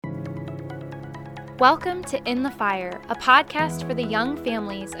Welcome to In the Fire, a podcast for the young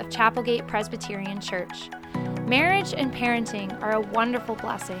families of Chapelgate Presbyterian Church. Marriage and parenting are a wonderful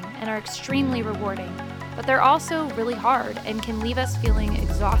blessing and are extremely rewarding, but they're also really hard and can leave us feeling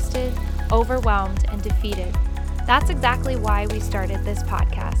exhausted, overwhelmed, and defeated. That's exactly why we started this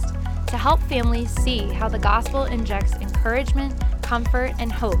podcast, to help families see how the gospel injects encouragement, comfort,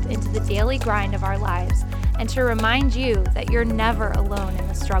 and hope into the daily grind of our lives, and to remind you that you're never alone in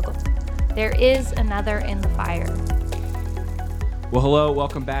the struggle. There is another in the fire. Well, hello,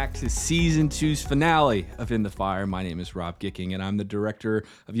 welcome back to Season 2's finale of In the Fire. My name is Rob Gicking, and I'm the Director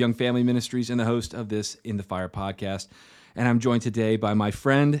of Young Family Ministries and the host of this In the Fire podcast. And I'm joined today by my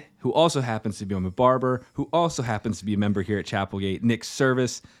friend, who also happens to be a barber, who also happens to be a member here at Chapelgate, Nick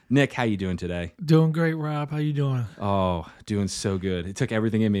Service. Nick, how you doing today? Doing great, Rob. How you doing? Oh, doing so good. It took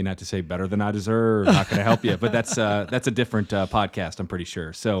everything in me not to say better than I deserve. Not going to help you, but that's a different podcast, I'm pretty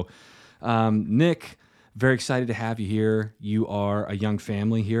sure. So, Nick, very excited to have you here. You are a young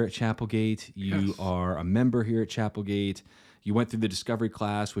family here at Chapelgate. You are a member here at Chapelgate. You went through the Discovery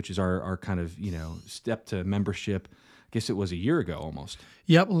class, which is our kind of, step to membership. I guess it was a year ago almost.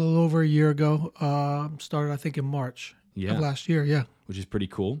 Yep, a little over a year ago. Started, I think, in March of last year, yeah. Which is pretty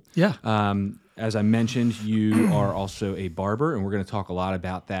cool. Yeah. As I mentioned, you are also a barber, and we're going to talk a lot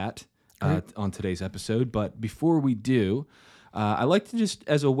about that on today's episode. But before we do, I like to just,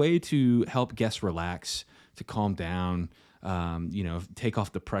 as a way to help guests relax, to calm down, take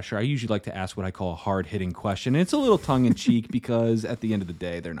off the pressure, I usually like to ask what I call a hard-hitting question. And it's a little tongue-in-cheek because at the end of the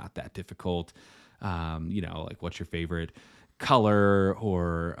day, they're not that difficult. Like what's your favorite color,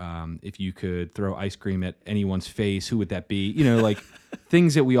 or if you could throw ice cream at anyone's face, who would that be? Like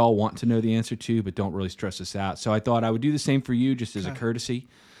things that we all want to know the answer to, but don't really stress us out. So I thought I would do the same for you, just as a courtesy.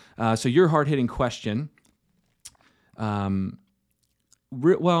 So your hard-hitting question. Well,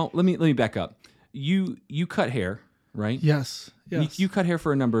 let me back up. You cut hair, right? Yes. You cut hair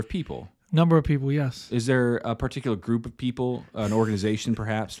for a number of people. Number of people, yes. Is there a particular group of people, an organization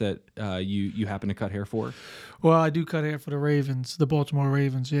perhaps, that you happen to cut hair for? Well, I do cut hair for the Ravens, the Baltimore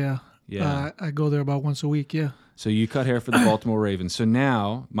Ravens, yeah. Yeah. I go there about once a week, yeah. So you cut hair for the Baltimore Ravens. So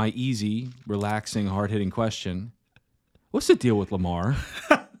now, my easy, relaxing, hard-hitting question, what's the deal with Lamar?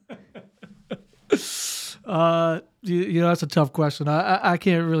 That's a tough question. I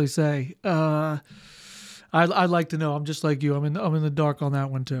can't really say. I'd like to know. I'm just like you. I'm in the dark on that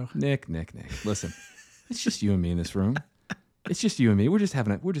one too. Nick. Listen, it's just you and me in this room. It's just you and me. We're just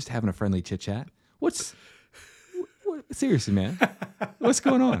having a friendly chit chat. Seriously, man? What's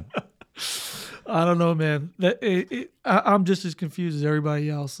going on? I don't know, man. I'm just as confused as everybody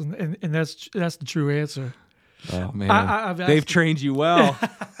else, and that's the true answer. Oh man, they've trained you well.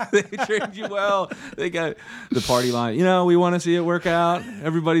 They trained you well. They got the party line. We want to see it work out.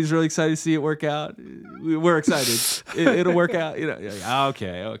 Everybody's really excited to see it work out. We're excited. It'll work out.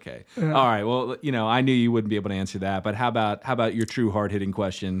 Okay. Yeah. All right. Well, I knew you wouldn't be able to answer that. But how about your true hard hitting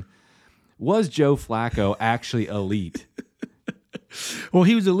question? Was Joe Flacco actually elite? Well,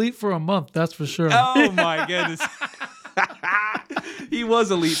 he was elite for a month. That's for sure. Oh my goodness. He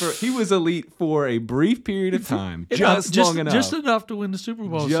was elite for a brief period of time, long enough. Just enough to win the Super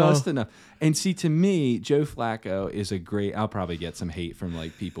Bowl. Just enough. And see, to me, Joe Flacco is a great, I'll probably get some hate from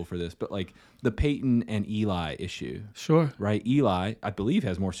people for this, but the Peyton and Eli issue. Sure. Right? Eli, I believe,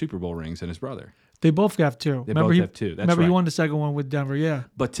 has more Super Bowl rings than his brother. They both have two. They both have two. That's remember right. He won the second one with Denver, yeah.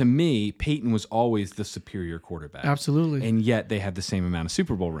 But to me, Peyton was always the superior quarterback. Absolutely. And yet they have the same amount of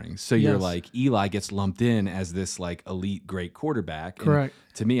Super Bowl rings. So you're like, Eli gets lumped in as this elite great quarterback. Correct.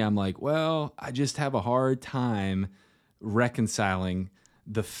 And to me, I'm like, well, I just have a hard time reconciling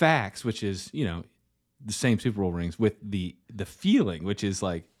the facts, which is, the same Super Bowl rings, with the feeling, which is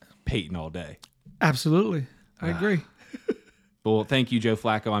Peyton all day. Absolutely. I agree. Well, thank you, Joe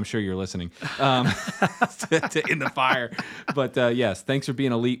Flacco. I'm sure you're listening to In the Fire. But yes, thanks for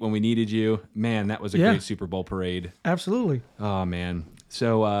being elite when we needed you. Man, that was a great Super Bowl parade. Absolutely. Oh, man.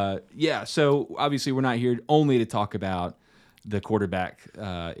 So, so obviously we're not here only to talk about the quarterback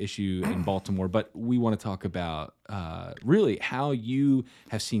issue in Baltimore, but we want to talk about really how you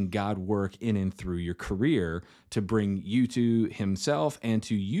have seen God work in and through your career to bring you to himself and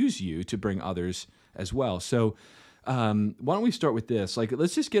to use you to bring others as well. So, why don't we start with this?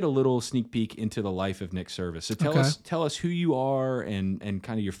 Let's just get a little sneak peek into the life of Nick Service. So tell us who you are and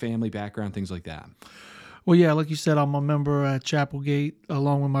kind of your family background, things like that. Well, yeah, like you said, I'm a member at Chapelgate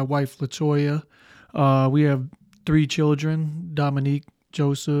along with my wife, LaToya. We have 3 children, Dominique,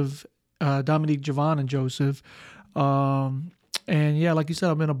 Javon, and Joseph. And yeah, like you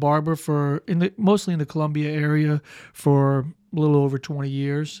said, I've been a barber mostly in the Columbia area for a little over 20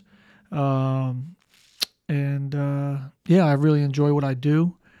 years. And yeah, I really enjoy what I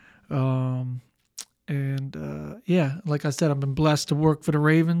do. Yeah, like I said, I've been blessed to work for the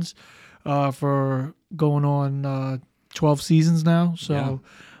Ravens for going on 12 seasons now. So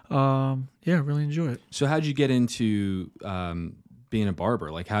yeah, really enjoy it. So how'd you get into being a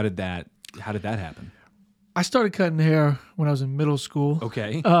barber? Like how did that happen? I started cutting hair when I was in middle school.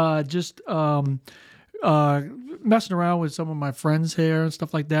 Okay. Just messing around with some of my friends' hair and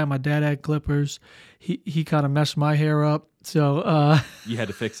stuff like that. My dad had clippers. He kind of messed my hair up. So You had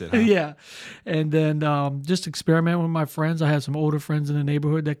to fix it, huh? yeah. And then just experiment with my friends. I had some older friends in the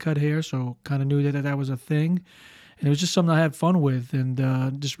neighborhood that cut hair, so kind of knew that was a thing. And it was just something I had fun with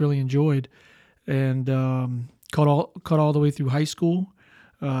and just really enjoyed. And cut all the way through high school.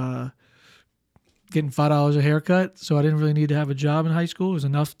 Getting $5 a haircut, so I didn't really need to have a job in high school. It was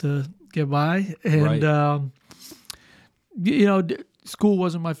enough to get by, and Right. School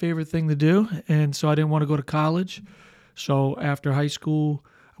wasn't my favorite thing to do, and so I didn't want to go to college. So after high school,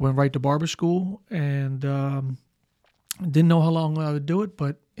 I went right to barber school, and didn't know how long I would do it,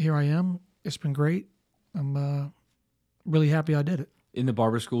 but here I am. It's been great. I'm really happy I did it. In the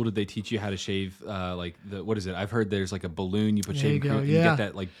barber school, did they teach you how to shave? What is it? I've heard there's like a balloon you put There you shaving go, cream. You yeah. get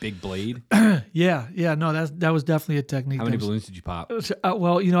that like big blade. Yeah. No, that was definitely a technique. How many balloons did you pop?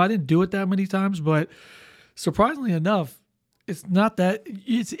 Well, I didn't do it that many times, but surprisingly enough, it's not that.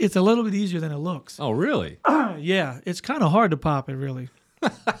 It's a little bit easier than it looks. Oh, really? Yeah, it's kind of hard to pop it, really.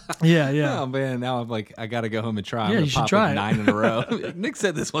 Yeah. Oh man, now I'm like, I gotta go home and try. I'm Yeah, gonna you should pop try like it. 9 in a row. Nick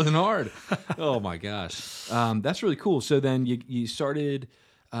said this wasn't hard. Oh my gosh, that's really cool. So then you started,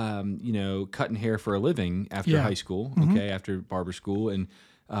 cutting hair for a living after Yeah. high school. Okay, after barber school, and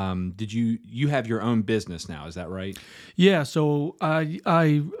did you have your own business now? Is that right? Yeah. So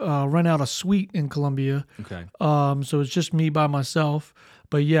I rent out a suite in Columbia. Okay. So it's just me by myself.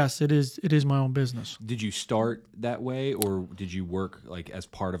 But yes, it is my own business. Did you start that way, or did you work like as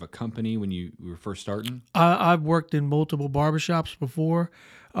part of a company when you were first starting? I've worked in multiple barbershops before.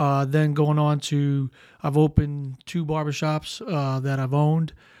 Then going on to, I've opened 2 barbershops that I've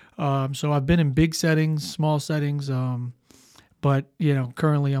owned. So I've been in big settings, small settings. But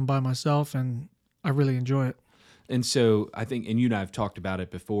currently I'm by myself, and I really enjoy it. And so I think, and you and I have talked about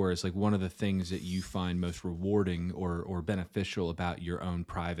it before, is like one of the things that you find most rewarding or beneficial about your own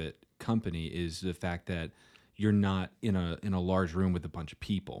private company is the fact that you're not in a large room with a bunch of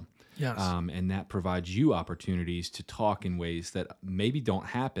people. Yes. And that provides you opportunities to talk in ways that maybe don't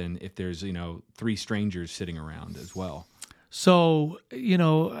happen if there's 3 strangers sitting around as well. So,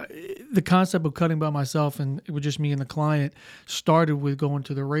 the concept of cutting by myself and it would just me and the client started with going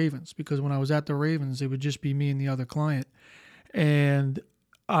to the Ravens, because when I was at the Ravens, it would just be me and the other client. And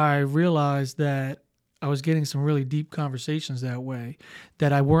I realized that I was getting some really deep conversations that way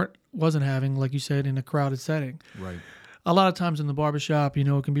that I wasn't having, like you said, in a crowded setting. Right. A lot of times in the barbershop,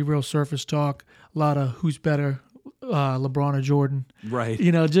 it can be real surface talk, a lot of who's better, LeBron or Jordan. Right.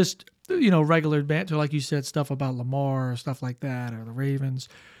 Just regular banter, like you said, stuff about Lamar or stuff like that, or the Ravens.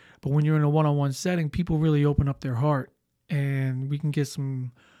 But when you're in a one-on-one setting, people really open up their heart, and we can get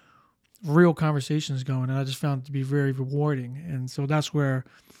some real conversations going. And I just found it to be very rewarding. And so that's where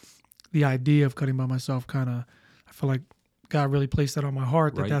the idea of cutting by myself I feel like God really placed that on my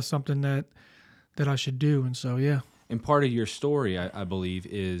heart, that Right. that's something that I should do. And so, yeah. And part of your story, I believe,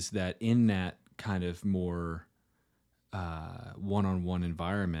 is that in that kind of more one-on-one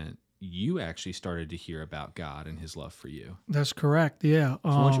environment, you actually started to hear about God and His love for you. That's correct. Yeah. So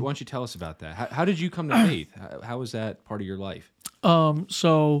why don't you tell us about that? How did you come to faith? How was that part of your life?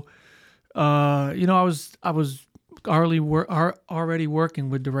 So, I was already working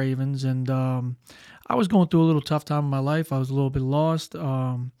with the Ravens, and I was going through a little tough time in my life. I was a little bit lost,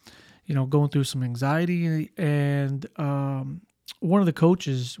 going through some anxiety, and one of the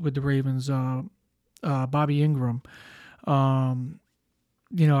coaches with the Ravens, Bobby Ingram,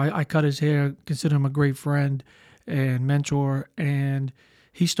 I cut his hair, consider him a great friend and mentor, and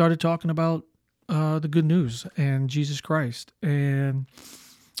he started talking about the good news and Jesus Christ, and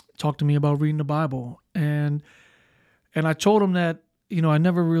talked to me about reading the Bible, and I told him that I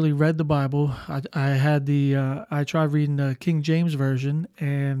never really read the Bible. I tried reading the King James version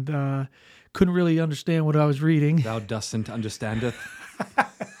and couldn't really understand what I was reading. Thou doesn't understandeth.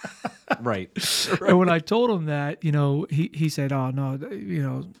 Right. And when I told him that, he said, "Oh no,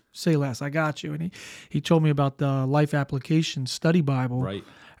 say less. I got you." And he told me about the Life Application Study Bible, Right.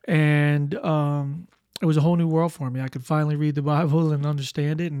 and it was a whole new world for me. I could finally read the Bible and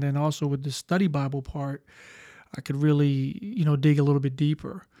understand it, and then also with the Study Bible part, I could really dig a little bit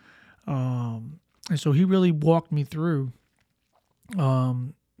deeper. And so he really walked me through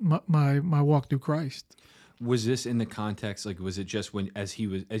my walk through Christ. Was this in the context, like, was it just as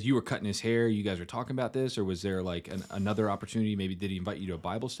you were cutting his hair, you guys were talking about this, or was there like another opportunity? Maybe did he invite you to a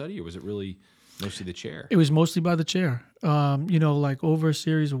Bible study, or was it really mostly the chair? It was mostly by the chair. Like over a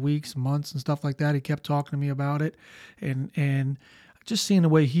series of weeks, months, and stuff like that, he kept talking to me about it, and just seeing the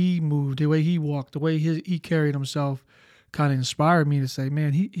way he moved, the way he walked, the way he carried himself, kind of inspired me to say,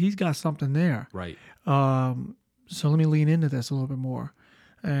 man, he's got something there. Right. So let me lean into this a little bit more,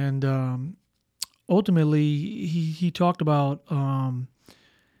 and ultimately he talked about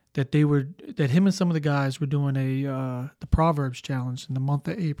that him and some of the guys were doing the Proverbs challenge in the month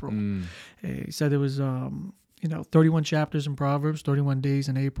of April. He said there was 31 chapters in Proverbs, 31 days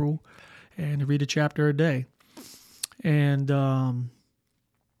in April, and to read a chapter a day. And kind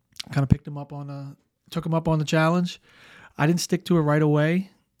of took him up on the challenge. I didn't stick to it right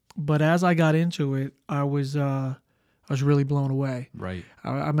away, but as I got into it, I was really blown away. Right.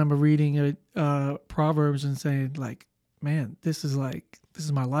 I remember reading Proverbs and saying, like, man, this is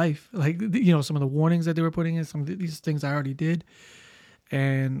my life. Like, some of the warnings that they were putting in, some of these things I already did.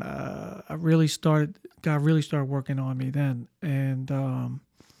 And God really started working on me then. And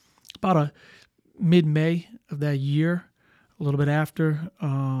about a mid-May of that year, a little bit after,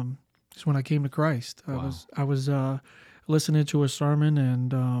 is when I came to Christ. Wow. I was listening to a sermon,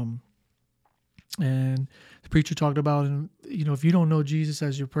 and the preacher talked about, if you don't know Jesus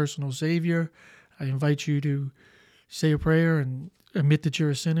as your personal Savior, I invite you to say a prayer and admit that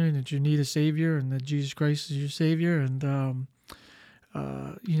you're a sinner and that you need a Savior and that Jesus Christ is your Savior, and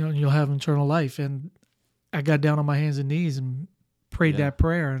you'll have eternal life. And I got down on my hands and knees and prayed that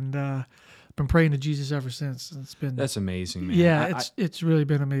prayer, and been praying to Jesus ever since. That's amazing, man. Yeah, it's really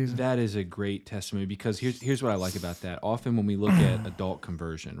been amazing. That is a great testimony, because here's what I like about that. Often when we look at adult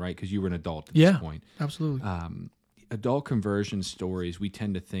conversion, right? Because you were an adult at this point. Absolutely. Adult conversion stories, we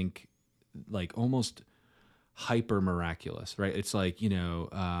tend to think like almost hyper miraculous, right? It's like,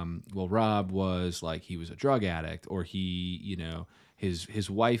 Rob was like, he was a drug addict, or he, his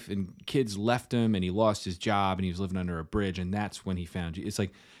wife and kids left him and he lost his job and he was living under a bridge, and that's when he found you. It's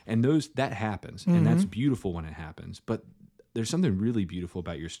like, and that happens, and that's beautiful when it happens. But there's something really beautiful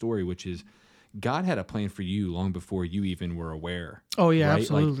about your story, which is God had a plan for you long before you even were aware. Oh yeah, right?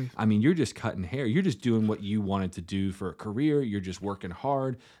 absolutely. Like, I mean, you're just cutting hair. You're just doing what you wanted to do for a career. You're just working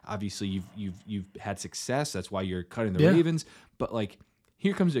hard. Obviously, you've had success. That's why you're cutting the Ravens. But like,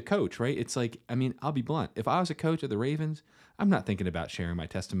 here comes a coach, right? It's like, I mean, I'll be blunt. If I was a coach of the Ravens, I'm not thinking about sharing my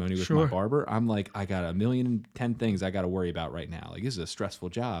testimony with my barber. I'm like, I got 1,000,010 things I got to worry about right now. Like, this is a stressful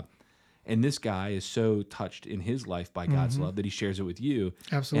job. And this guy is so touched in his life by God's love that he shares it with you.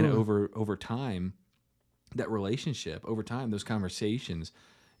 Absolutely. And over time, that relationship, over time, those conversations,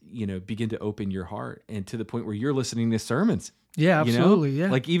 begin to open your heart, and to the point where you're listening to sermons. Yeah, absolutely. Yeah.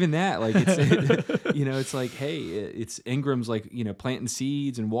 Like even that, like it's, it's like, hey, it's Ingram's like, planting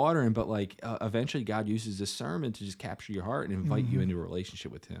seeds and watering, but like eventually God uses this sermon to just capture your heart and invite you into a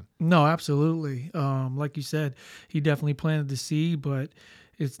relationship with him. No, absolutely. Like you said, he definitely planted the seed, but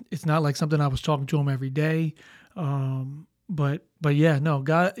it's not like something I was talking to him every day. But yeah, no,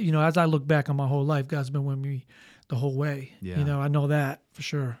 God, as I look back on my whole life, God's been with me the whole way. Yeah. I know that for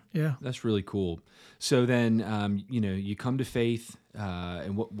sure. Yeah. That's really cool. So then, you come to faith,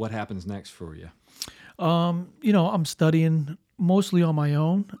 and what happens next for you? I'm studying mostly on my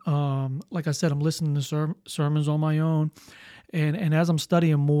own. Like I said, I'm listening to sermons on my own. And as I'm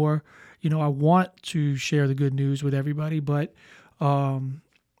studying more, I want to share the good news with everybody. But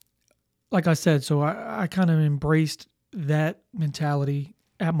like I said, so I kind of embraced that mentality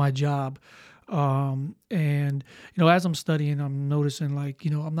at my job. And as I'm studying, I'm noticing like,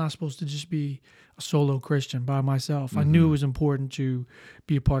 I'm not supposed to just be a solo Christian by myself. I knew it was important to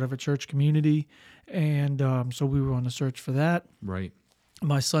be a part of a church community. And so we were on the search for that. Right.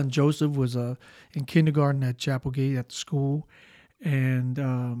 My son Joseph was in kindergarten at Chapelgate at the school.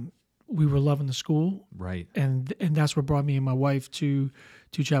 And we were loving the school. Right. And that's what brought me and my wife to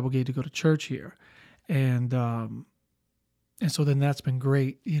Chapelgate to go to church here. And so then that's been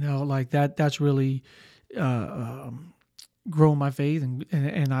great, like that's really grown my faith,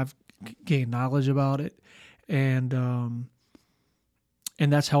 and I've gained knowledge about it, and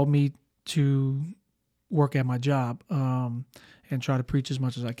that's helped me to work at my job and try to preach as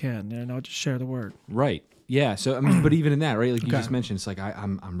much as I can, just share the word. Right. Yeah. So I mean, but even in that, right? Like you just mentioned, it's like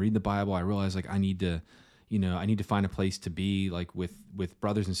I'm reading the Bible. I realize like I need to find a place to be like with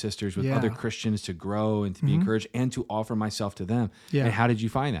brothers and sisters, with other Christians, to grow and to be encouraged and to offer myself to them. Yeah. And how did you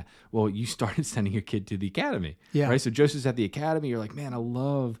find that? Well, you started sending your kid to the academy. Yeah. Right. So Joseph's at the academy. You're like, man, I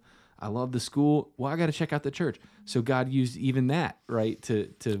love the school. Well, I got to check out the church. So God used even that, right,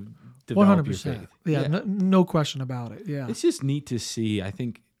 to develop your faith. Yeah, no question about it. Yeah. It's just neat to see. I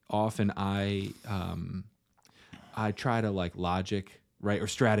think often I try to like logic, right? Or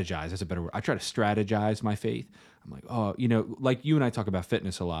strategize. That's a better word. I try to strategize my faith. I'm like, oh, like you and I talk about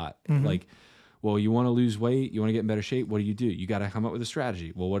fitness a lot. Mm-hmm. Like, well, you want to lose weight, you want to get in better shape. What do? You got to come up with a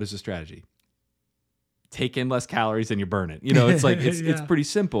strategy. Well, what is the strategy? Take in less calories than you burn it. It's like, it's pretty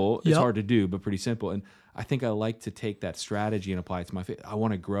simple. It's hard to do, but pretty simple. And I think I like to take that strategy and apply it to my faith. I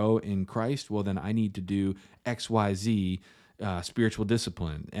want to grow in Christ. Well, then I need to do X, Y, Z, spiritual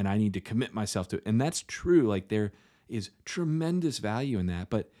discipline, and I need to commit myself to it. And that's true. Like there is tremendous value in that,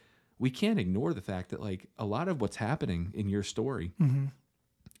 but we can't ignore the fact that like a lot of what's happening in your story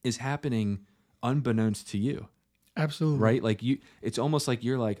is happening unbeknownst to you. Absolutely. Right? Like it's almost like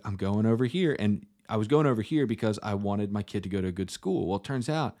you're like, I'm going over here, and I was going over here because I wanted my kid to go to a good school. Well, it turns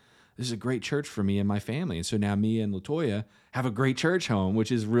out this is a great church for me and my family. And so now me and LaToya have a great church home, which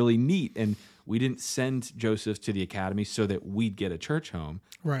is really neat. And we didn't send Joseph to the academy so that we'd get a church home.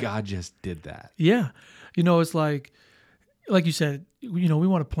 Right. God just did that. Yeah. It's like you said, we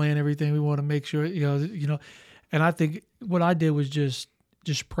want to plan everything. We want to make sure, and I think what I did was just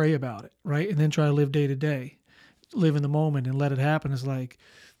pray about it, right? And then try to live day to day, live in the moment and let it happen. It's like,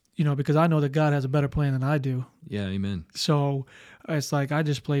 because I know that God has a better plan than I do. Yeah, amen. So it's like I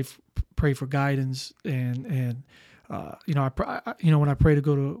just pray for guidance, and when I pray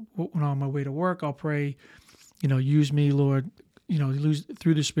to when I'm on my way to work, I'll pray, use me, Lord,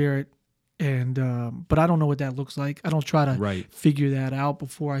 through the Spirit, and but I don't know what that looks like. I don't try to figure that out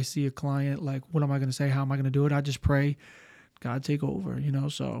before I see a client. Like, what am I going to say? How am I going to do it? I just pray, God take over,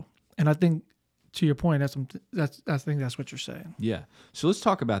 So, and I think, to your point, I think that's what you're saying. Yeah. So let's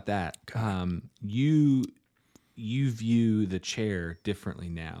talk about that. You view the chair differently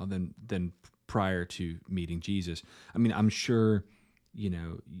now than prior to meeting Jesus. I mean, I'm sure,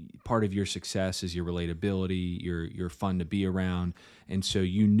 part of your success is your relatability. You're fun to be around, and so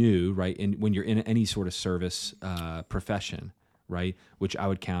you knew, right? And when you're in any sort of service profession, right, which I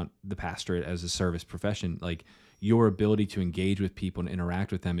would count the pastorate as a service profession, like, your ability to engage with people and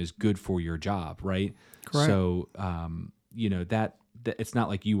interact with them is good for your job, right? Correct. So, that it's not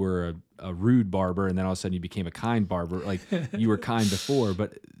like you were a rude barber and then all of a sudden you became a kind barber. Like, you were kind before,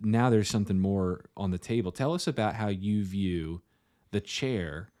 but now there's something more on the table. Tell us about how you view the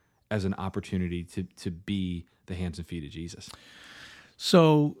chair as an opportunity to be the hands and feet of Jesus.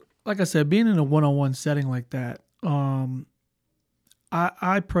 So, like I said, being in a one-on-one setting like that,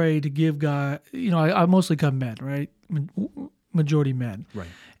 I pray to give God, I mostly cut men, right? Majority men. Right.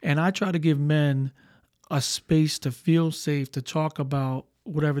 And I try to give men a space to feel safe, to talk about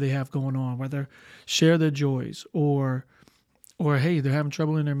whatever they have going on, whether share their joys or hey, they're having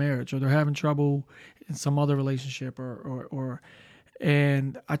trouble in their marriage, or they're having trouble in some other relationship,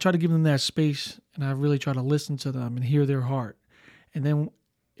 and I try to give them that space, and I really try to listen to them and hear their heart. And then,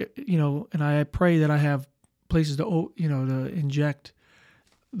 and I pray that I have places to inject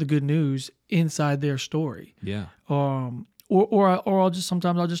the good news inside their story. Yeah. Or I'll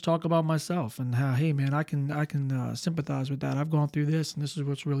just talk about myself and how, hey man, I can sympathize with that. I've gone through this, and this is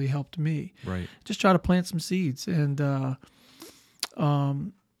what's really helped me. Right. Just try to plant some seeds, and know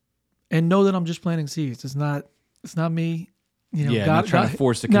that I'm just planting seeds. It's not me. Not trying to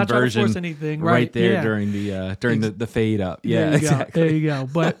force the conversion. Not trying to force anything. Right there yeah. during the fade up. Yeah, exactly. There you go.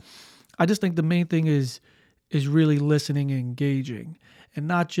 But I just think the main thing is really listening and engaging, and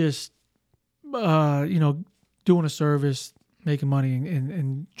not just doing a service, making money,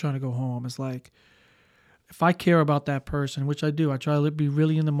 and trying to go home. It's like, if I care about that person, which I do, I try to be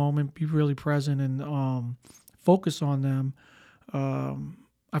really in the moment, be really present, and focus on them.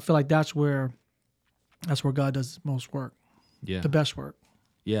 I feel like that's where God does the most work. Yeah. The best work.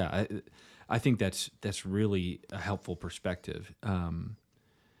 Yeah, I think that's really a helpful perspective.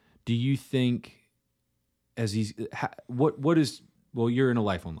 Do you think, as these, what is, well, you're in a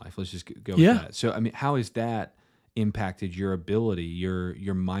life on life. Let's just go with that. So, I mean, how has that impacted your ability, your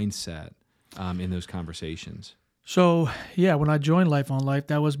mindset in those conversations? So, yeah, when I joined Life on Life,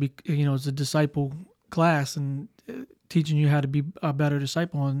 that was, it's a disciple class, and teaching you how to be a better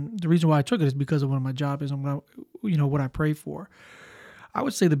disciple. And the reason why I took it is because of what my job is and what I pray for. I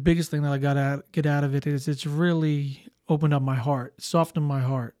would say the biggest thing that I get out of it is it's really opened up my heart, softened my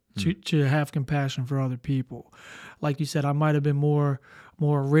heart to have compassion for other people. Like you said, I might have been more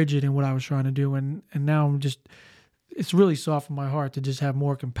rigid in what I was trying to do, and now it's really softened my heart to just have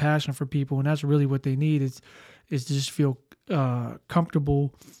more compassion for people, and that's really what they need is to just feel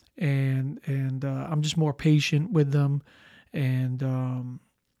comfortable, and I'm just more patient with them, and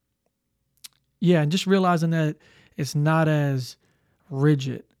and just realizing that it's not as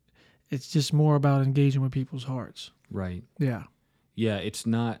rigid It's just more about engaging with people's hearts. Right. Yeah. Yeah, it's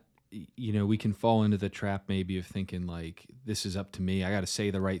not, we can fall into the trap maybe of thinking like, this is up to me. I got to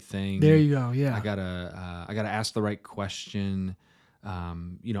say the right thing. There you go. Yeah. I gotta ask the right question.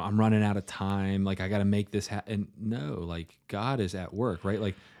 I'm running out of time. Like I gotta make this happen. And no, like God is at work, right?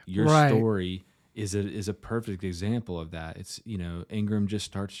 Like your story is a perfect example of that. It's, Ingram just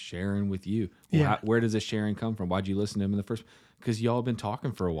starts sharing with you. Well, where does the sharing come from? Why'd you listen to him in the first? Because y'all been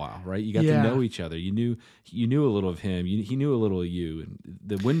talking for a while, right? You got to know each other. You knew a little of him. He knew a little of you, and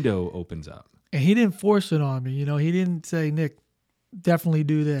the window opens up. And he didn't force it on me. He didn't say, Nick, definitely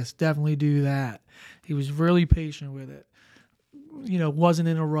do this, definitely do that. He was really patient with it. Wasn't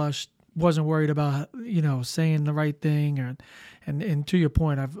in a rush, wasn't worried about, saying the right thing. And to your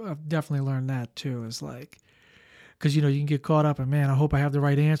point, I've definitely learned that too. It's like, because, you can get caught up in, man, I hope I have the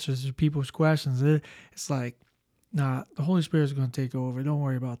right answers to people's questions. It's like, nah, the Holy Spirit's going to take over. Don't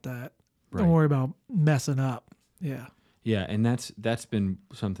worry about that. Right. Don't worry about messing up. Yeah. Yeah, and that's been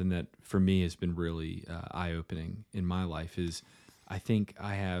something that for me has been really eye-opening in my life. Is I think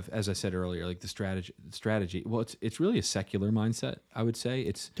I have, as I said earlier, like the strategy. Well, it's really a secular mindset. I would say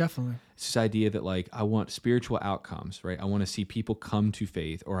it's definitely this idea that like I want spiritual outcomes, right? I want to see people come to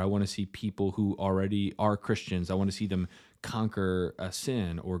faith, or I want to see people who already are Christians. I want to see them conquer a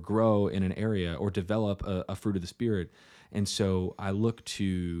sin, or grow in an area, or develop a fruit of the Spirit. And so I look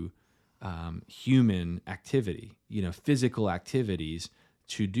to human activity, physical activities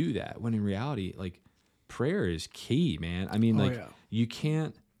to do that. When in reality, like prayer is key, man. I mean, you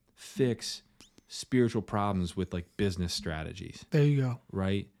can't fix spiritual problems with like business strategies. There you go.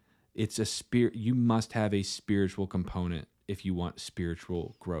 Right? It's a spirit. You must have a spiritual component if you want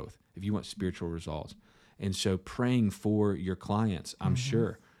spiritual growth, if you want spiritual results. And so praying for your clients, I'm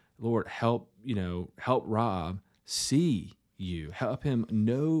sure, Lord, help Rob see you, help him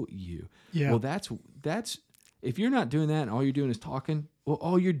know you. Yeah. Well, that's if you're not doing that and all you're doing is talking, well,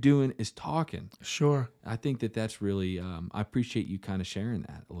 all you're doing is talking. Sure. I think that's really, I appreciate you kind of sharing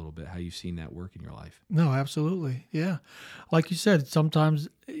that a little bit, how you've seen that work in your life. No, absolutely. Yeah. Like you said, sometimes,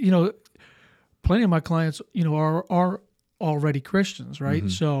 plenty of my clients, are already Christians, right?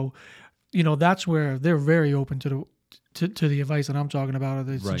 So, that's where they're very open to the advice that I'm talking about, or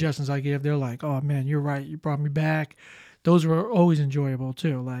the suggestions I give. They're like, oh man, you're right. You brought me back. Those were always enjoyable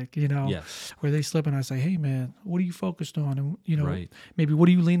too. Like, where they slip and I say, hey man, what are you focused on? And, maybe what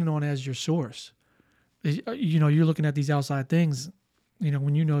are you leaning on as your source? You're looking at these outside things,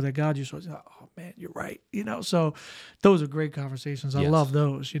 when you know that God, you're sort of, oh man, you're right. So those are great conversations. I love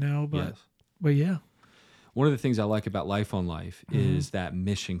those, but yeah. One of the things I like about Life on Life is that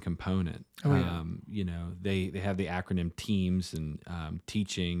mission component. Oh, yeah. They have the acronym TEAMS, and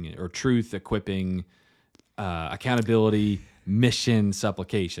teaching or truth, equipping, accountability, mission,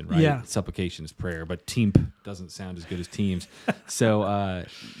 supplication, right? Yeah. Supplication is prayer, but TEAMP doesn't sound as good as teams. So,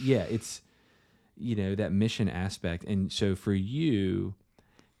 it's, that mission aspect. And so for you,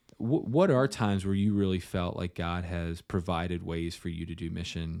 what are times where you really felt like God has provided ways for you to do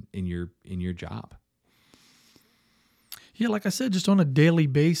mission in your job? Yeah, like I said, just on a daily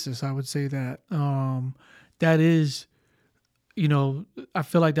basis, I would say that that is, I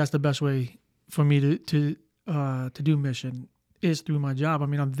feel like that's the best way for me to do mission is through my job. I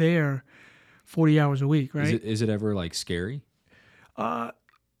mean, I'm there 40 hours a week, right? Is it ever like scary?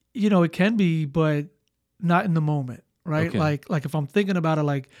 It can be, but not in the moment, right? Okay. Like if I'm thinking about it,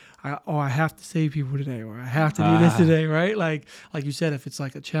 like, I have to save people today, or I have to do this today, right? Like you said, if it's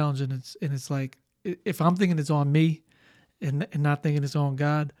like a challenge and it's like, if I'm thinking it's on me and not thinking it's on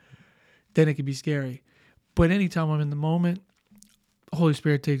God, then it can be scary. But anytime I'm in the moment, the Holy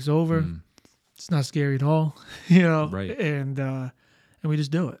Spirit takes over. It's not scary at all, Right. And we just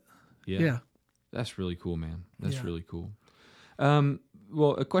do it. Yeah. That's really cool, man. That's really cool.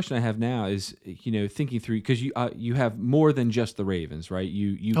 Well, a question I have now is, thinking through, because you have more than just the Ravens, right?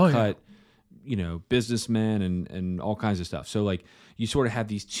 You cut, businessmen and all kinds of stuff. So like you sort of have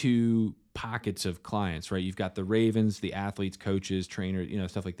these two pockets of clients, right? You've got the Ravens, the athletes, coaches,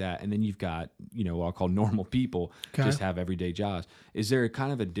 trainers, stuff like that. And then you've got, what I'll call normal people, just have everyday jobs. Is there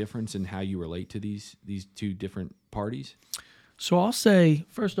kind of a difference in how you relate to these two different parties? So I'll say,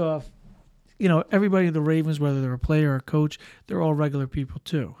 first off, everybody at the Ravens, whether they're a player or a coach, they're all regular people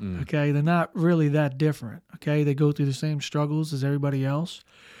too, okay? They're not really that different, okay? They go through the same struggles as everybody else.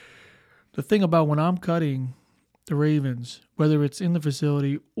 The thing about when I'm cutting the Ravens, whether it's in the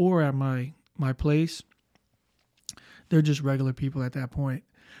facility or at my place, they're just regular people at that point.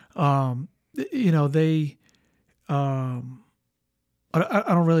 I don't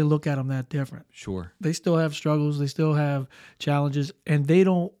really look at them that different. Sure. They still have struggles. They still have challenges, and they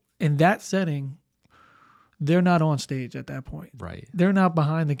don't in that setting, they're not on stage at that point. Right. They're not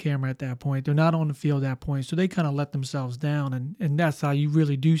behind the camera at that point. They're not on the field at that point. So they kind of let themselves down. And that's how you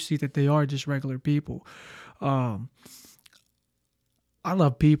really do see that they are just regular people. I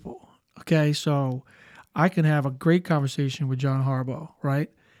love people. Okay. So I can have a great conversation with John Harbaugh,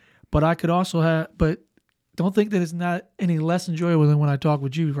 right? But I could also but don't think that it's not any less enjoyable than when I talk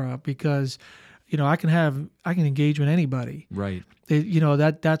with you, Rob, because, I can engage with anybody. Right.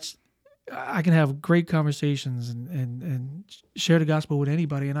 I can have great conversations and share the gospel with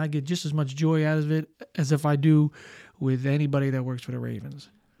anybody, and I get just as much joy out of it as if I do with anybody that works for the Ravens.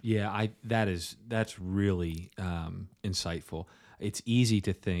 Yeah, that's really insightful. It's easy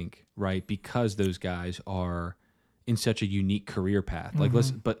to think, right, because those guys are in such a unique career path. Like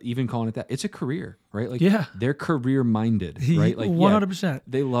but even calling it that, it's a career, right? Like they're career minded, right? Like 100%.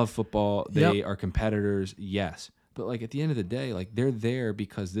 They love football. They are competitors, yes. But like at the end of the day, like they're there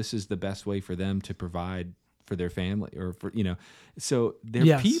because this is the best way for them to provide for their family or for, so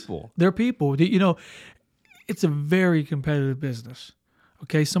they're people. They're people. It's a very competitive business.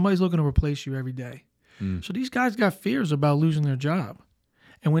 Okay. Somebody's looking to replace you every day. So these guys got fears about losing their job.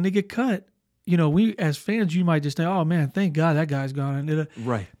 And when they get cut, we as fans, you might just say, oh man, thank God that guy's gone.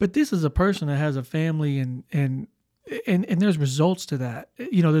 Right. But this is a person that has a family and there's results to that.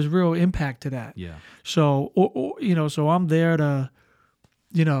 There's real impact to that. Yeah. So, so I'm there to,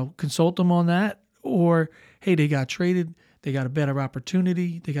 consult them on that. Or, hey, they got traded. They got a better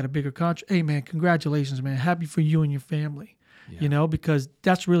opportunity. They got a bigger contract. Hey, man, congratulations, man. Happy for you and your family. Yeah. Because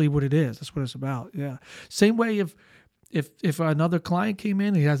that's really what it is. That's what it's about. Yeah. Same way if another client came in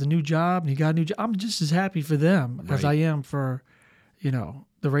and he has a new job and he got a new job, I'm just as happy for them as I am for,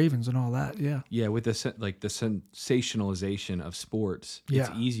 the Ravens and all that. Yeah. Yeah. With the sensationalization of sports, it's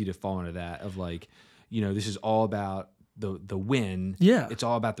easy to fall into that of like, this is all about the win. Yeah. It's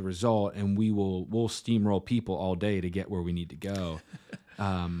all about the result, and we'll steamroll people all day to get where we need to go.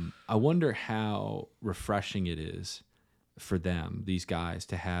 I wonder how refreshing it is for them, these guys,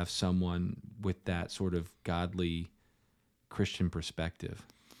 to have someone with that sort of godly Christian perspective.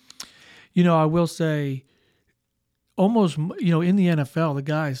 I will say almost, in the NFL, the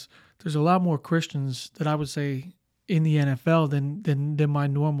guys, there's a lot more Christians that I would say in the NFL than my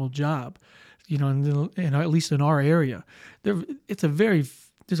normal job, and at least in our area. There's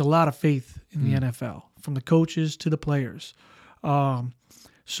a lot of faith in the NFL, from the coaches to the players. So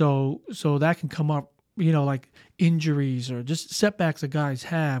that can come up, like injuries or just setbacks that guys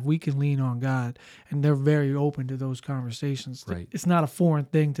have. We can lean on God, and they're very open to those conversations. Right. It's not a foreign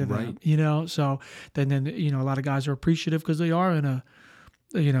thing to right. them, So then a lot of guys are appreciative because they are in a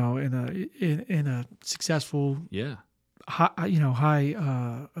successful,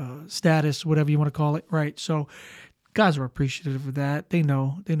 high status, whatever you want to call it, right? So guys are appreciative of that. They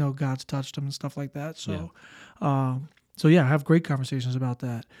know God's touched them and stuff like that. So, have great conversations about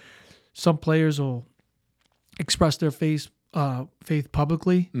that. Some players will express their faith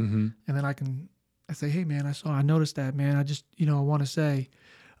publicly, and then I say, hey man, I noticed that, man. I just, I want to say,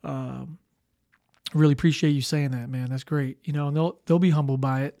 really appreciate you saying that, man. That's great. And they'll be humbled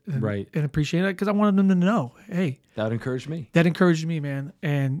by it and appreciate it, because I wanted them to know, hey, that encouraged me. That encouraged me, man.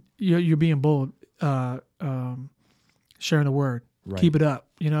 And you're being bold, sharing the word. Right. Keep it up,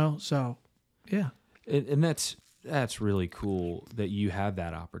 So, yeah. And that's really cool that you have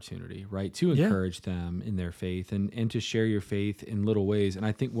that opportunity, right, to encourage them in their faith and to share your faith in little ways. And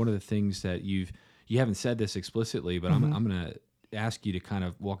I think one of the things that you haven't said this explicitly, but I'm going to ask you to kind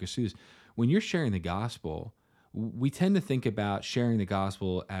of walk us through this. When you're sharing the gospel, we tend to think about sharing the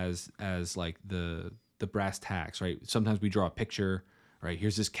gospel as like the brass tacks, right? Sometimes we draw a picture, right?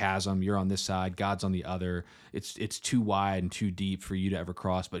 Here's this chasm. You're on this side. God's on the other. It's too wide and too deep for you to ever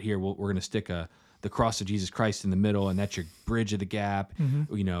cross. But here we're going to stick the cross of Jesus Christ in the middle, and that's your bridge of the gap.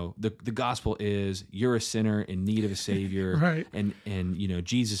 The gospel is you're a sinner in need of a savior, right? And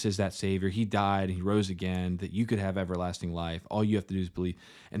Jesus is that savior. He died and he rose again that you could have everlasting life. All you have to do is believe,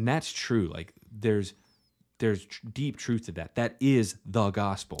 and that's true. Like there's deep truth to that. That is the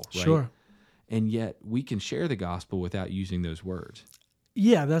gospel, right? Sure. And yet we can share the gospel without using those words.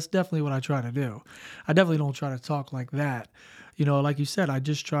 Yeah, that's definitely what I try to do. I definitely don't try to talk like that. Like you said, I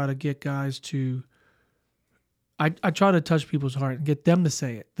just try to get guys to. I try to touch people's heart and get them to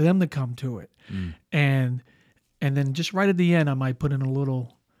say it, them to come to it, and then just right at the end, I might put in a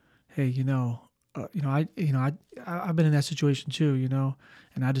little, hey, I've been in that situation too,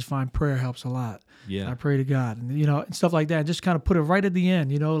 and I just find prayer helps a lot. Yeah, and I pray to God, and and stuff like that. And just kind of put it right at the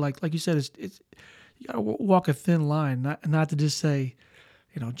end, like you said, it's you gotta walk a thin line, not to just say,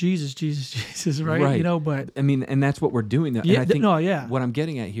 Jesus, Jesus, Jesus, right? Right. But I mean, and that's what we're doing. And Yeah, I think no, yeah. what I'm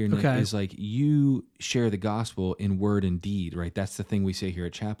getting at here, Nick, Okay. is like you share the gospel in word and deed, right? That's the thing we say here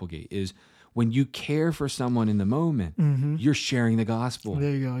at Chapelgate is when you care for someone in the moment, you're sharing the gospel.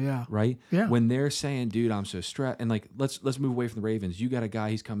 there you go, yeah. Right? Yeah. When they're saying, dude, I'm so stressed, and like, let's move away from the Ravens. You got a guy,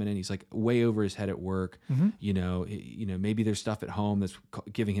 he's coming in, he's like way over his head at work. Maybe there's stuff at home that's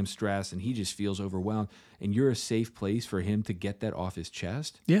giving him stress, and he just feels overwhelmed. And you're a safe place for him to get that off his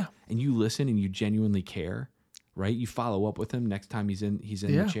chest. Yeah. And you listen and you genuinely care, right? You follow up with him next time he's in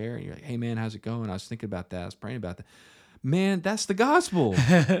Yeah. the chair, and you're like, hey man, how's it going? I was thinking about that. I was praying about that. Man, that's the gospel.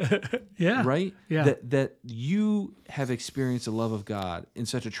 Yeah. Right? Yeah. That you have experienced the love of God in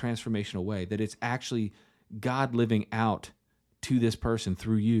such a transformational way that it's actually God living out to this person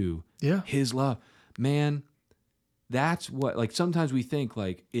through you. Yeah. His love. Man, that's what, like, sometimes we think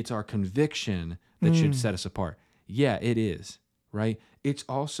like it's our conviction that should set us apart. Yeah, it is. Right? It's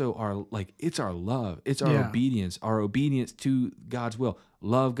also it's our love. It's our obedience to God's will.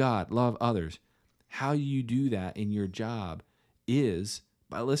 Love God, love others. How you do that in your job is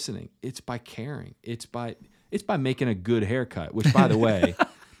by listening. It's by caring. It's by making a good haircut, which, by the way,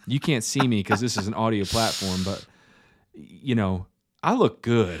 you can't see me because this is an audio platform, but I look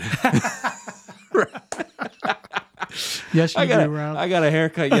good. Yes, you do, Rob. I got a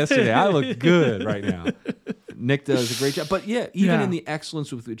haircut yesterday. I look good right now. Nick does a great job. But yeah, even in the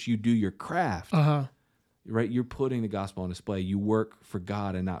excellence with which you do your craft, right? You're putting the gospel on display. You work for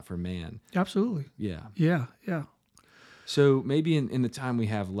God and not for man. Absolutely. Yeah. Yeah. Yeah. So maybe in the time we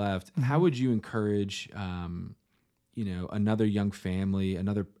have left, how would you encourage, another young family,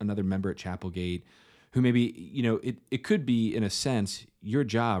 another member at Chapelgate, who maybe it could be, in a sense, your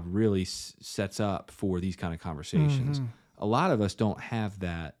job really sets up for these kind of conversations. A lot of us don't have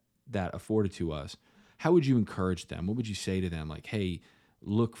that afforded to us. How would you encourage them? What would you say to them? Like, hey,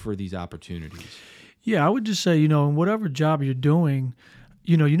 look for these opportunities. Yeah, I would just say, in whatever job you're doing,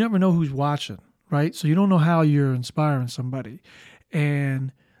 you never know who's watching, right? So you don't know how you're inspiring somebody.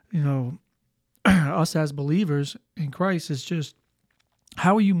 And, us as believers in Christ, is just,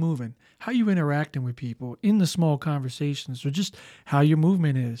 how are you moving? How are you interacting with people in the small conversations, or just how your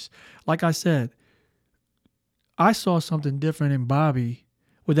movement is? Like I said, I saw something different in Bobby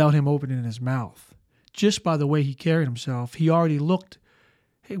without him opening his mouth. Just by the way he carried himself, he already looked,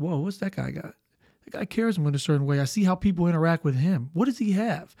 hey, whoa, what's that guy got? That guy carries him in a certain way. I see how people interact with him. What does he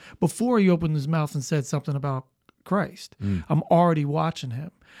have? Before he opened his mouth and said something about Christ, I'm already watching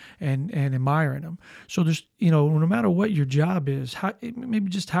him and admiring him. So there's, no matter what your job is, maybe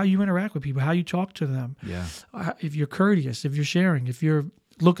just how you interact with people, how you talk to them. Yeah. If you're courteous, if you're sharing, if you're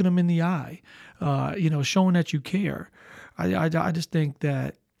looking them in the eye, showing that you care. I just think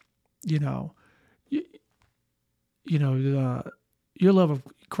that, your love of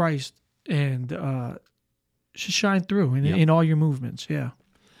Christ and should shine through in all your movements. Yeah.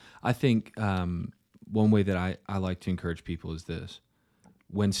 I think one way that I like to encourage people is this.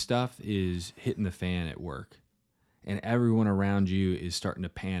 When stuff is hitting the fan at work and everyone around you is starting to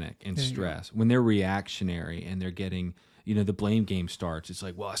panic and stress, when they're reactionary and they're getting, the blame game starts. It's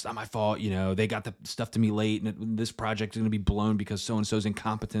like, well, it's not my fault. They got the stuff to me late, and this project is going to be blown because so-and-so's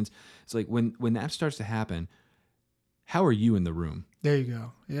incompetence. It's like when that starts to happen, how are you in the room? There you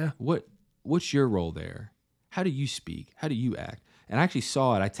go. Yeah. What's your role there? How do you speak? How do you act? And I actually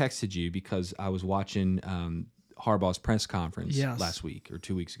saw it. I texted you because I was watching Harbaugh's press conference last week or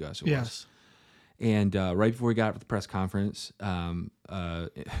 2 weeks ago. So it was. And right before we got up for the press conference,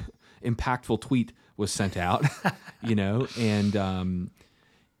 impactful tweet was sent out, and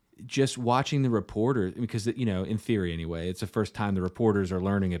just watching the reporters, because, in theory anyway, it's the first time the reporters are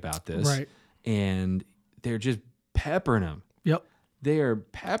learning about this. Right. And they're just peppering him. Yep. They are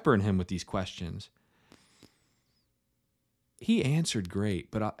peppering him with these questions. He answered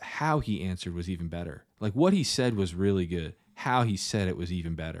great, but how he answered was even better. Like, what he said was really good. How he said it was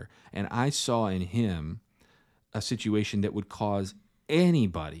even better. And I saw in him a situation that would cause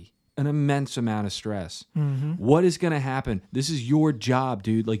anybody an immense amount of stress. What is going to happen? This is your job,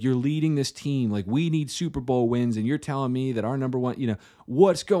 dude. Like, you're leading this team. Like, we need Super Bowl wins, and you're telling me that our number one,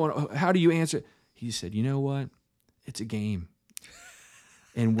 what's going on? How do you answer? He said, you know what? It's a game.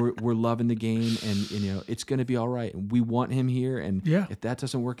 And we're loving the game, and it's going to be all right. And we want him here, and if that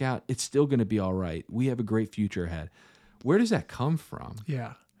doesn't work out, it's still going to be all right. We have a great future ahead. Where does that come from?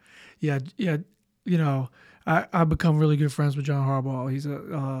 Yeah. I've become really good friends with John Harbaugh. He's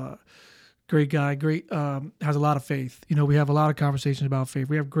a great guy. Has a lot of faith. We have a lot of conversations about faith.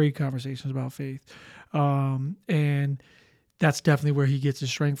 We have great conversations about faith, and that's definitely where he gets his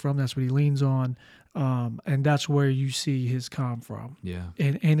strength from. That's what he leans on. And that's where you see his calm from. Yeah.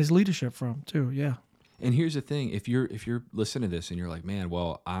 And his leadership from too. Yeah. And here's the thing: if you're listening to this and you're like, man,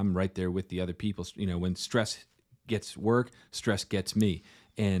 well, I'm right there with the other people. When stress gets work, stress gets me,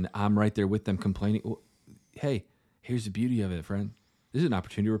 and I'm right there with them complaining. Well, hey, here's the beauty of it, friend. This is an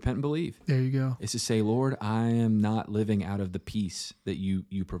opportunity to repent and believe. There you go. It's to say, Lord, I am not living out of the peace that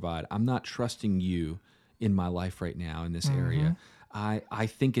you provide. I'm not trusting you in my life right now in this area. I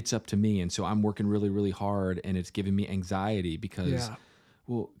think it's up to me, and so I'm working really, really hard, and it's giving me anxiety because,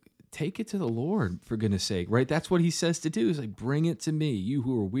 well, take it to the Lord, for goodness sake, right? That's what he says to do, is like, bring it to me, you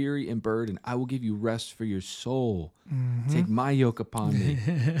who are weary and burdened. I will give you rest for your soul. Take my yoke upon me,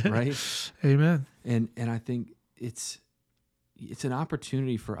 right? Amen. And I think it's an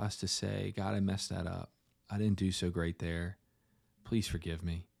opportunity for us to say, God, I messed that up. I didn't do so great there. Please forgive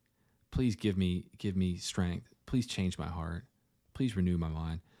me. Please give me strength. Please change my heart. Please renew my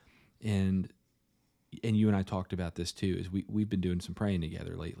mind. And you and I talked about this too, is we've been doing some praying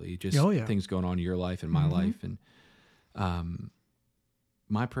together lately, just things going on in your life and my life. And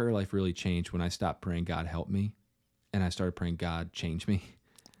my prayer life really changed when I stopped praying, God, help me. And I started praying, God, change me.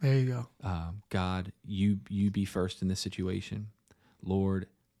 There you go. God, you be first in this situation. Lord,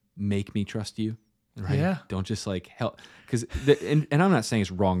 make me trust you. Right? Yeah. Don't just like help. Because and I'm not saying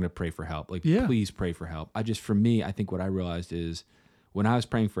it's wrong to pray for help. Like, please pray for help. For me, I think what I realized is when I was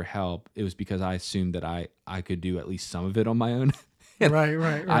praying for help, it was because I assumed that I could do at least some of it on my own.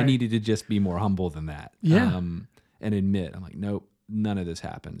 Right. I needed to just be more humble than that. Yeah. And admit, I'm like, nope, none of this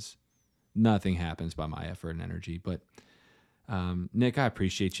happens. Nothing happens by my effort and energy. But Nick, I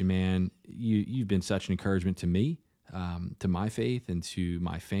appreciate you, man. You've been such an encouragement to me, to my faith, and to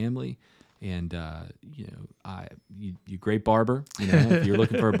my family. And you great barber. If you're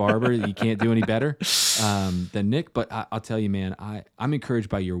looking for a barber, you can't do any better than Nick. But I'll tell you, man, I'm encouraged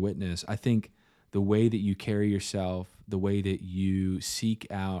by your witness. I think the way that you carry yourself, the way that you seek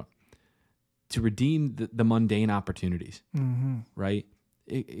out to redeem the mundane opportunities, right?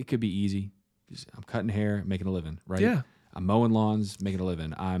 It could be easy. I'm cutting hair, making a living, right? Yeah. I'm mowing lawns, making a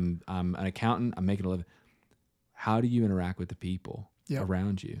living. I'm an accountant, I'm making a living. How do you interact with the people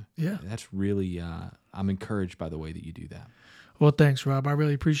around you? Yeah. That's really, I'm encouraged by the way that you do that. Well, thanks, Rob. I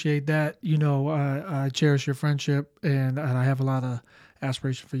really appreciate that. I cherish your friendship, and I have a lot of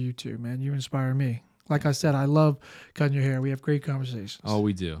aspiration for you too, man. You inspire me. Like I said, I love cutting your hair. We have great conversations. Oh,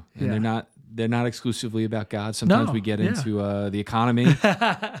 we do. And they're not exclusively about God. Sometimes we get into the economy.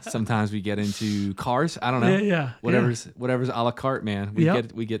 Sometimes we get into cars. I don't know. Whatever's a la carte, man.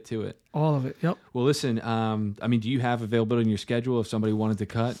 We get to it. All of it. Yep. Well, listen. Do you have availability in your schedule if somebody wanted to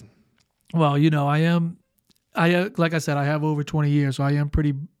cut? Well, like I said, I have over 20 years, so I am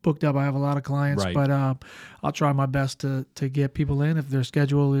pretty booked up. I have a lot of clients, but I'll try my best to get people in if their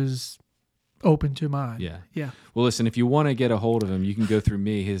schedule is open to mine. Yeah. Well, listen, if you want to get a hold of him, you can go through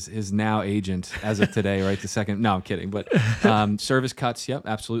me, his now agent as of today, right? The second. No, I'm kidding. But service cuts, yep,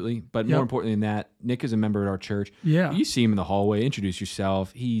 absolutely. But more importantly than that, Nick is a member at our church. Yeah. You see him in the hallway. Introduce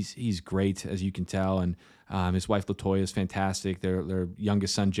yourself. He's great, as you can tell, and his wife Latoya is fantastic. Their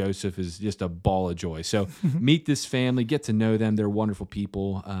youngest son Joseph is just a ball of joy. So meet this family, get to know them. They're wonderful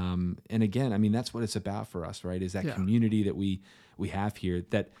people. And again, that's what it's about for us, right? Is that community that we have here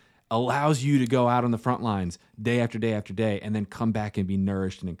that allows you to go out on the front lines day after day after day and then come back and be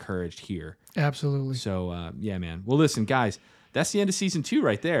nourished and encouraged here. Absolutely. So, man. Well, listen, guys, that's the end of season 2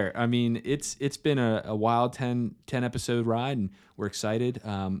 right there. It's been a wild 10 episode ride, and we're excited.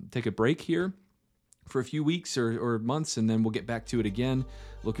 Take a break here for a few weeks or months, and then we'll get back to it again.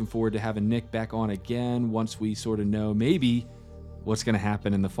 Looking forward to having Nick back on again once we sort of know maybe what's going to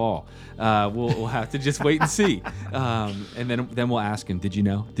happen in the fall. We'll have to just wait and see. And then we'll ask him, did you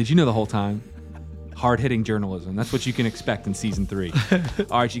know the whole time? Hard-hitting journalism. That's what you can expect in season 3.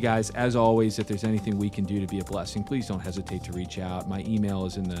 All right, you guys, as always, if there's anything we can do to be a blessing, please don't hesitate to reach out. My email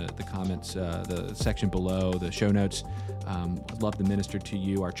is in the comments, the section below, the show notes. I'd love to minister to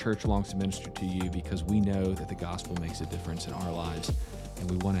you. Our church longs to minister to you because we know that the gospel makes a difference in our lives, and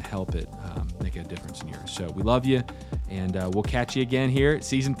we want to help it make a difference in yours. So we love you, and we'll catch you again here at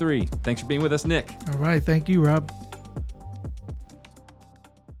season 3. Thanks for being with us, Nick. All right. Thank you, Rob.